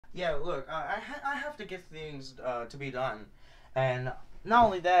Yeah, look, I have to get things to be done, and not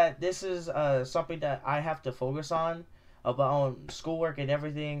only that, this is something that I have to focus on about schoolwork and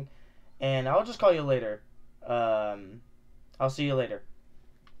everything. And I'll just call you later. Um, I'll see you later.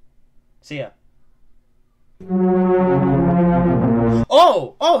 See ya.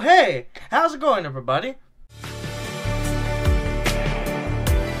 Oh, hey, how's it going, everybody?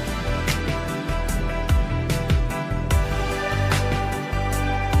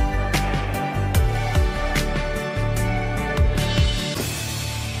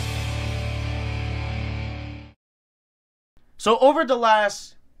 So over the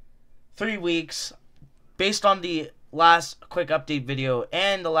last 3 weeks, based on the last quick update video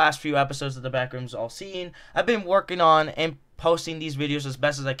and the last few episodes of the Backrooms All Seen, I've been working on and posting these videos as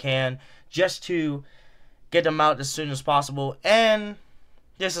best as I can just to get them out as soon as possible. And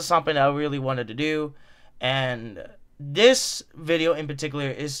this is something I really wanted to do. And this video in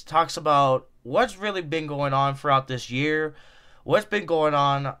particular talks about what's really been going on throughout this year, what's been going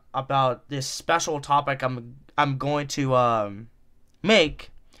on about this special topic I'm going to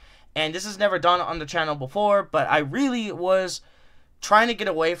make. And this is never done on the channel before, but I really was trying to get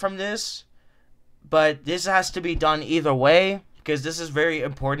away from this. But this has to be done either way, because this is very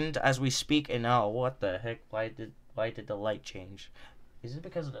important as we speak. And now, what the heck? Why did the light change? Is it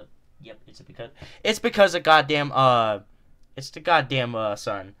because of the? Yep, it's because of goddamn it's the goddamn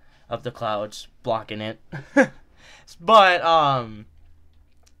sun of the clouds blocking it. But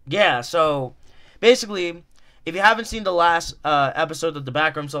yeah. So basically, if you haven't seen the last episode of the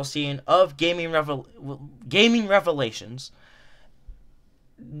Backrooms All Seen of Gaming Revelations,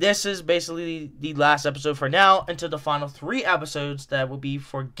 this is basically the last episode for now until the final 3 episodes that will be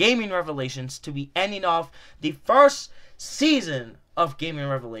for Gaming Revelations, to be ending off the first season of Gaming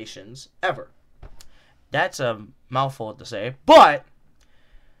Revelations ever. That's a mouthful to say. But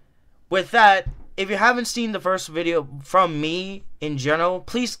with that, if you haven't seen the first video from me in general,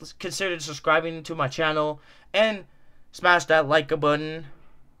 please consider subscribing to my channel and smash that like button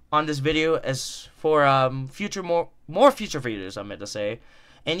on this video as for more future videos, I meant to say.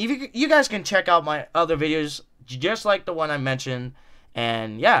 And you guys can check out my other videos just like the one I mentioned.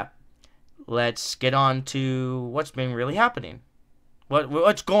 And yeah, let's get on to what's been really happening.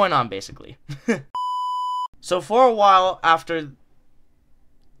 What's going on, basically. So for a while after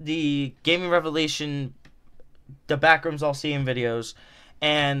the Gaming Revelation, the Backrooms All Seen videos,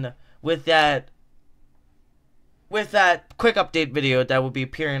 and with that quick update video that will be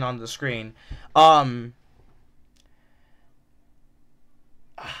appearing on the screen, I'll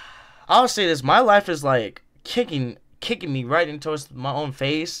say this: my life is like kicking me right into my own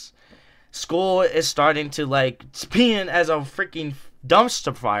face. School is starting to like spin as a freaking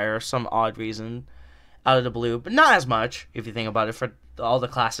dumpster fire for some odd reason, out of the blue, but not as much if you think about it, for all the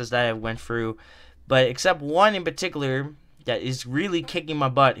classes that I went through, but except one in particular that is really kicking my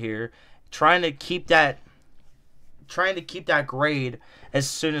butt here, trying to keep that grade as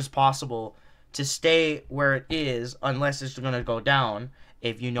soon as possible to stay where it is, unless it's going to go down,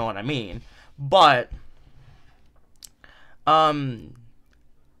 if you know what I mean. But I've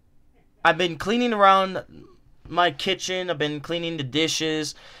been cleaning around my kitchen. I've been cleaning the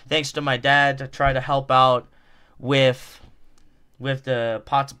dishes thanks to my dad, to try to help out with the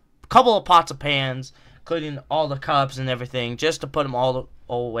pots, couple of pots of pans, including all the cups and everything, just to put them all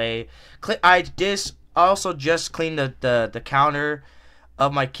away. I also just cleaned the counter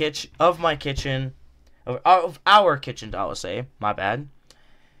of my kitchen, of our kitchen, I would say. My bad.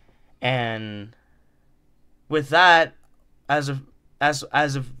 And with that, as of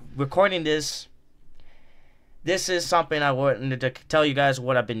recording this is something I wanted to tell you guys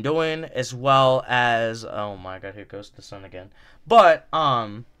what I've been doing, as well as, oh my god, here goes the sun again. But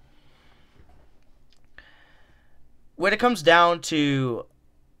when it comes down to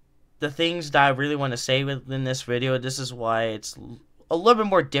the things that I really want to say within this video, this is why it's a little bit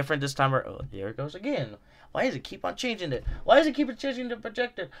more different this time. Oh, there it goes again. Why does it keep on changing it? Why does it keep on changing the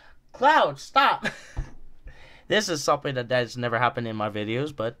projector? Cloud, stop. This is something that's never happened in my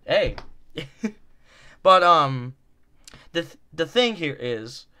videos, but hey. But the thing here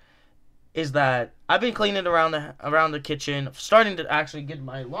is that I've been cleaning around the kitchen, starting to actually get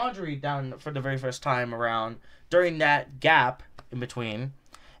my laundry down for the very first time around during that gap in between,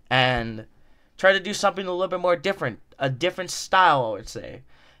 and try to do something a little bit more different, a different style, I would say.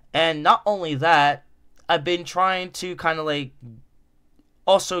 And not only that, I've been trying to kind of like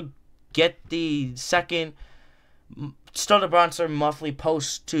also get the second Stoner Bronzer monthly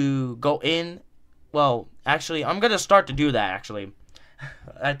post to go in. Well, actually, I'm going to start to do that, actually.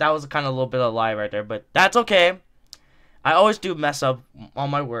 That was kind of a little bit of a lie right there, but that's okay. I always do mess up on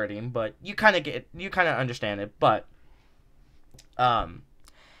my wording, but you kind of understand it. But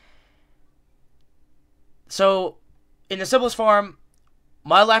so in the simplest form,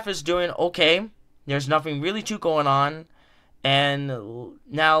 my life is doing okay. There's nothing really too going on. And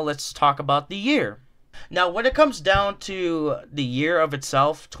now let's talk about the year. Now, when it comes down to the year of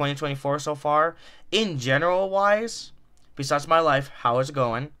itself, 2024 so far, in general wise, besides my life, how is it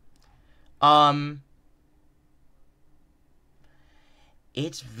going?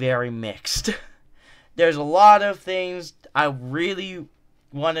 It's very mixed. There's a lot of things I really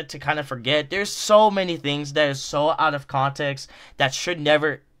wanted to kind of forget. There's so many things that are so out of context that should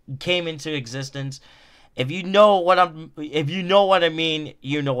never came into existence. If you know what I mean,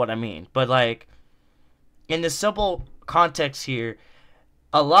 you know what I mean. But like in the simple context here,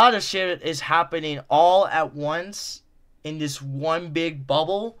 a lot of shit is happening all at once in this one big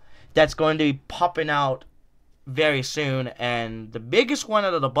bubble that's going to be popping out very soon. And the biggest one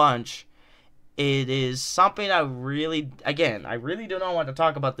out of the bunch, it is something I really do not want to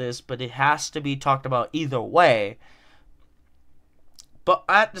talk about this, but it has to be talked about either way. But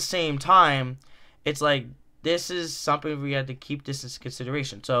at the same time, it's like this is something we have to keep this in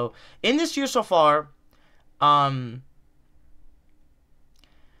consideration. So in this year so far,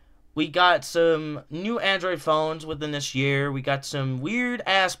 we got some new Android phones within this year. We got some weird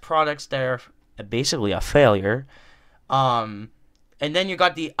ass products that are basically a failure. And then you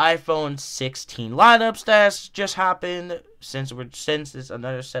got the iPhone 16 lineups that's just happened since it's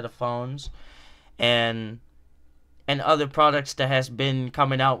another set of phones, and other products that has been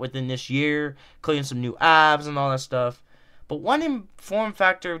coming out within this year, including some new apps and all that stuff. But one form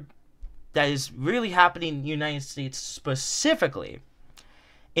factor that is really happening in the United States specifically,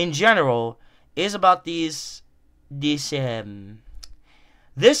 in general, is about this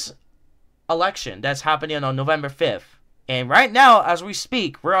election that's happening on November 5th. And right now, as we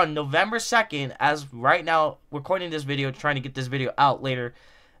speak, we're on November 2nd, as right now, recording this video, trying to get this video out later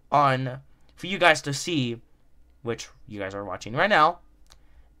on for you guys to see, which you guys are watching right now.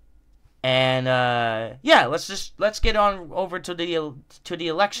 And yeah, let's get on over to the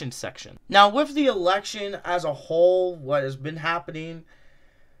election section. Now, with the election as a whole, what has been happening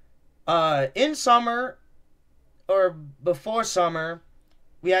in summer or before summer,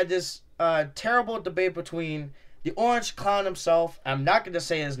 we had this terrible debate between the orange clown himself. I'm not going to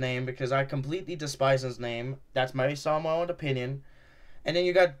say his name because I completely despise his name. That's my own opinion. And then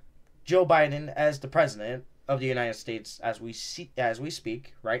you got Joe Biden as the president of the United States as we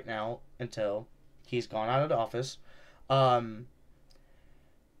speak right now until he's gone out of the office. That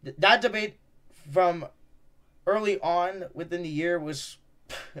debate from early on within the year was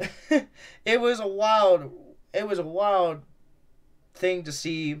it was a wild thing to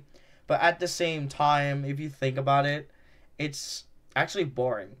see. But at the same time, if you think about it, it's actually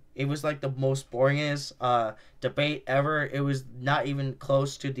boring. It was like the most boringest debate ever. It was not even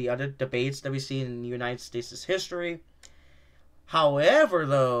close to the other debates that we see in the United States' history. However,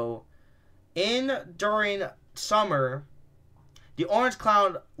 though, during summer, the orange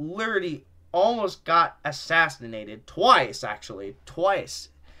clown literally almost got assassinated twice, actually. Twice.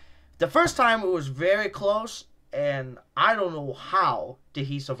 The first time it was very close, and I don't know how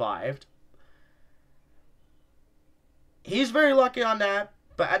he survived. He's very lucky on that,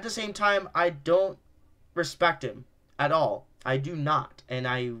 but at the same time, I don't respect him at all. I do not, and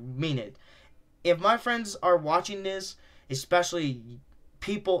I mean it. If my friends are watching this, especially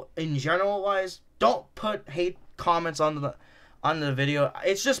people in general wise, don't put hate comments on the video.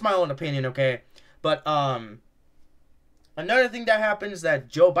 It's just my own opinion, okay? But another thing that happened is that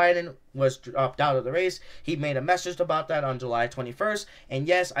Joe Biden was dropped out of the race. He made a message about that on July 21st. And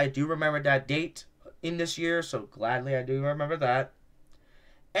yes, I do remember that date in this year, so gladly I do remember that.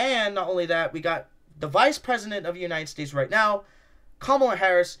 And not only that, we got the Vice President of the United States right now, Kamala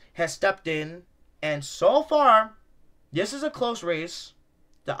Harris, has stepped in. And so far, this is a close race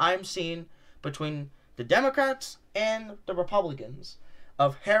that I'm seeing between the Democrats and the Republicans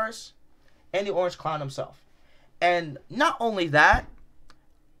of Harris and the Orange Clown himself. And not only that,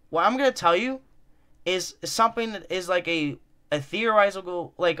 what I'm going to tell you is something that is like a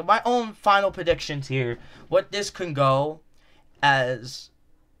theoretical, like my own final predictions here, what this can go as.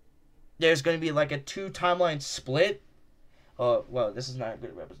 There's going to be like a 2-timeline split. Well, this is not a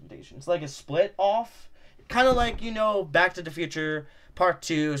good representation. It's like a split off. Kind of like, Back to the Future Part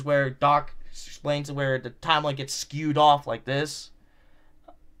 2 is where Doc explains where the timeline gets skewed off like this.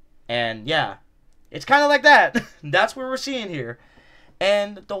 And yeah, it's kind of like that. That's what we're seeing here.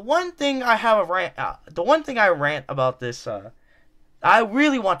 And the one thing I have I rant about this, I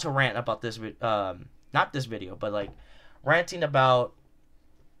really want to rant about this, not this video, but like ranting about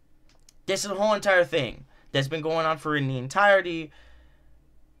this whole entire thing that's been going on for the entirety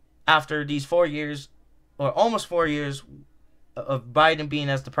after these 4 years, or almost 4 years, of Biden being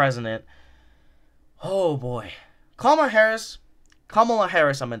as the president. Oh boy. Kamala Harris,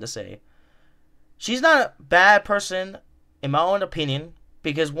 I meant to say. She's not a bad person, in my own opinion,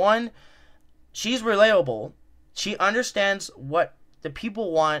 because one, she's relatable. She understands what the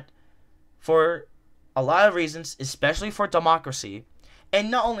people want for a lot of reasons, especially for democracy. And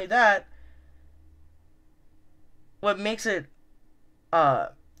not only that, what makes it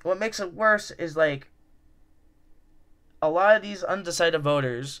worse is, like, a lot of these undecided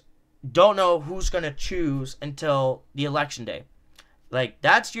voters don't know who's going to choose until the election day. Like,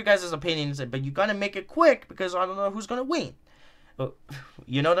 that's your guys' opinions, but you got to make it quick because I don't know who's going to win.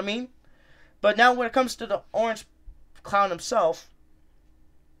 You know what I mean? But now when it comes to the orange clown himself,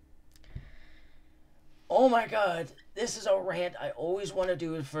 oh my god, this is a rant I always want to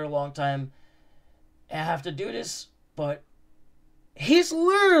do it for a long time. And I have to do this, but he's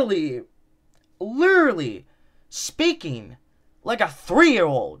literally speaking like a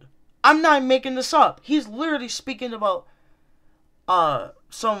 3-year-old. I'm not making this up. He's literally speaking about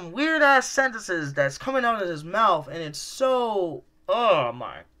some weird ass sentences that's coming out of his mouth, and it's so, oh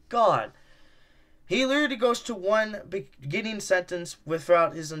my god. He literally goes to one beginning sentence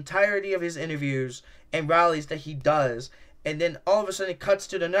throughout his entirety of his interviews and rallies that he does, and then all of a sudden it cuts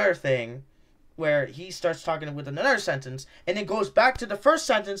to another thing where he starts talking with another sentence, and it goes back to the first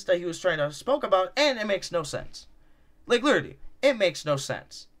sentence that he was trying to spoke about, and it makes no sense. Like, literally, it makes no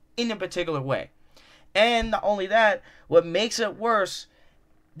sense in a particular way. And not only that, what makes it worse,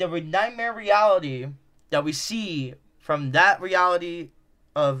 the nightmare reality that we see from that reality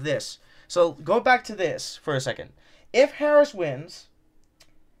of this. So, go back to this for a second. If Harris wins,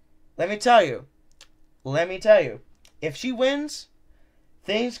 let me tell you, if she wins,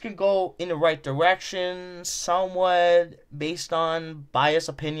 things can go in the right direction somewhat based on biased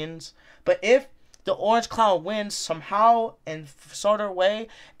opinions. But if the orange clown wins somehow in sort of way,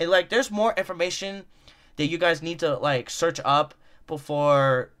 and like there's more information that you guys need to like search up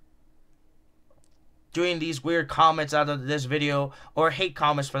before doing these weird comments out of this video, or hate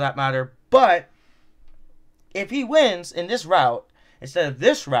comments for that matter. But if he wins in this route instead of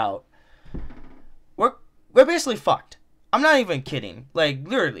this route, we're basically fucked. I'm not even kidding. Like,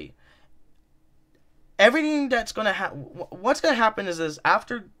 literally, everything that's gonna happen. What's gonna happen is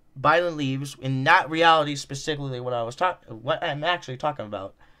after Biden leaves, in that reality specifically, what I'm actually talking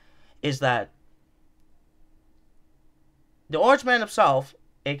about is that the orange man himself,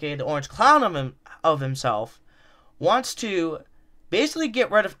 aka the orange clown of himself, wants to basically get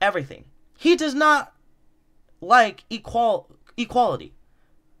rid of everything. He does not like equality.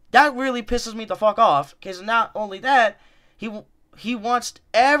 That really pisses me the fuck off, because not only that, he wants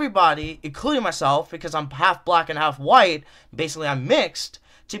everybody, including myself, because I'm half black and half white, basically I'm mixed,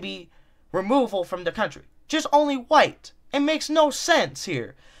 to be removal from the country. Just only white. It makes no sense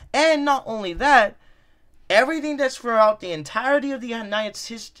here. And not only that, everything that's throughout the entirety of the United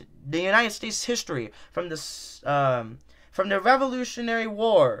States history, from the Revolutionary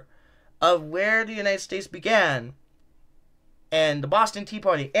War, of where the United States began, and the Boston Tea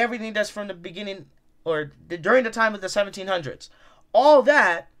Party, everything that's from the beginning, or during the time of the 1700s, all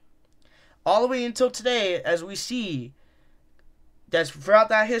that, all the way until today, as we see, that's throughout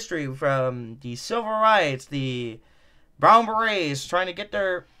that history, from the civil rights, the brown berets trying to get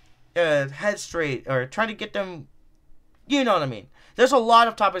their head straight, or trying to get them, you know what I mean. There's a lot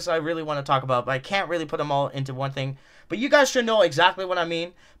of topics I really want to talk about, but I can't really put them all into one thing. But you guys should know exactly what I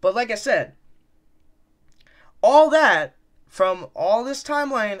mean. But like I said, all that, from all this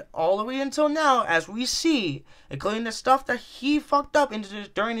timeline, all the way until now, as we see, including the stuff that he fucked up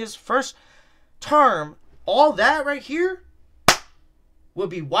during his first term, all that right here will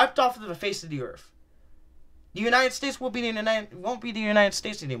be wiped off of the face of the earth. The United States won't be the United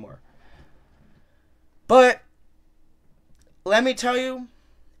States anymore. But let me tell you,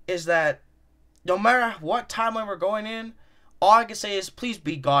 is that no matter what timeline we're going in, all I can say is please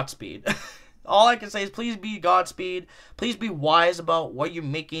be Godspeed. All I can say is please be Godspeed. Please be wise about what you're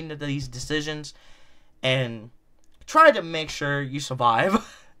making these decisions, and try to make sure you survive.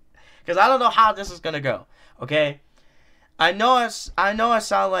 Because I don't know how this is gonna go. Okay, I know I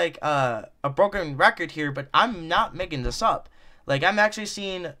sound like a broken record here, but I'm not making this up. Like, I'm actually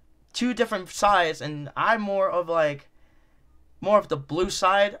seeing two different sides, and I'm more of the blue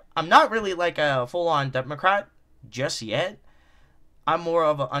side. I'm not really like a full-on Democrat just yet. I'm more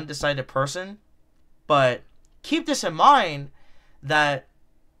of an undecided person. But keep this in mind, that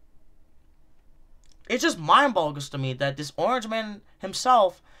it just mind boggles to me that this orange man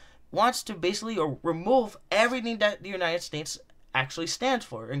himself wants to basically remove everything that the United States actually stands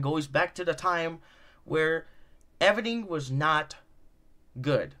for, and goes back to the time where everything was not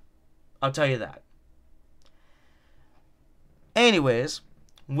good. I'll tell you that. Anyways,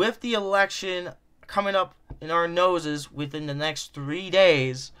 with the election coming up in our noses within the next 3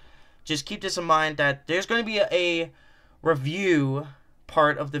 days, just keep this in mind that there's going to be a review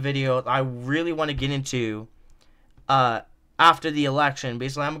part of the video that I really want to get into after the election.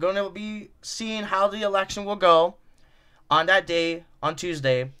 Basically, I'm going to be seeing how the election will go on that day, on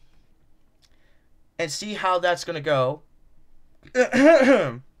Tuesday, and see how that's going to go.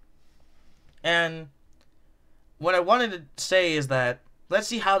 And what I wanted to say is that let's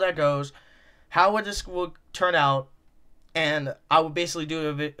see how that goes, how this will turn out, and I will basically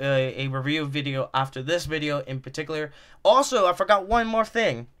do a review video after this video in particular. Also, I forgot one more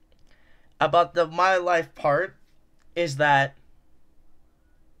thing about the my life part, is that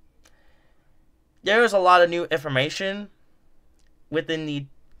there is a lot of new information within the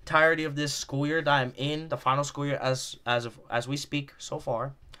entirety of this school year that I'm in, the final school year as we speak so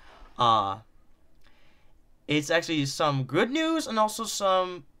far. It's actually some good news and also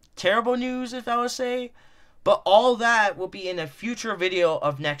some terrible news, if I would say. But all that will be in a future video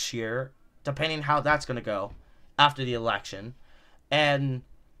of next year, depending how that's going to go after the election. And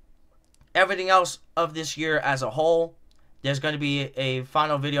everything else of this year as a whole, there's going to be a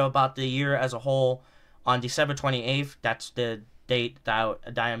final video about the year as a whole on December 28th. That's the date that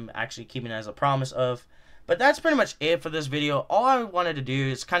I'm actually keeping as a promise of. But that's pretty much it for this video. All I wanted to do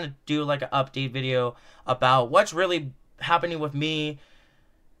is kind of do like an update video about what's really happening with me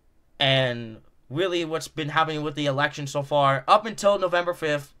and really what's been happening with the election so far up until November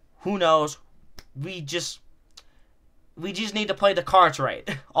 5th. Who knows? We just need to play the cards right.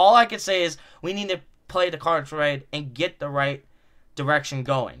 All I can say is we need to play the cards right and get the right direction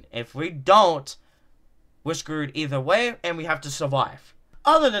going. If we don't, we're screwed either way, and we have to survive.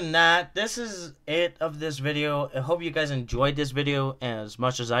 Other than that, this is it of this video. I hope you guys enjoyed this video as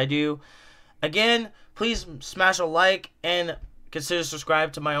much as I do. Again, please smash a like and consider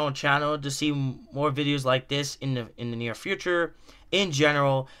subscribe to my own channel to see more videos like this in the near future in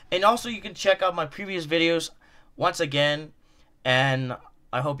general. And also you can check out my previous videos once again, and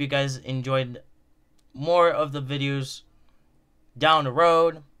I hope you guys enjoyed more of the videos down the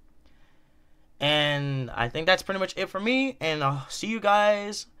road. And I think that's pretty much it for me, and I'll see you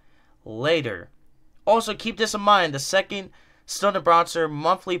guys later. Also, keep this in mind, the second Stunner Bronzer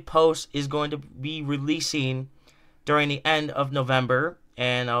monthly post is going to be releasing during the end of November,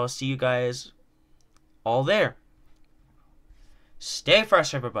 and I'll see you guys all there. Stay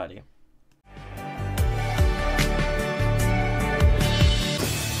fresh, everybody.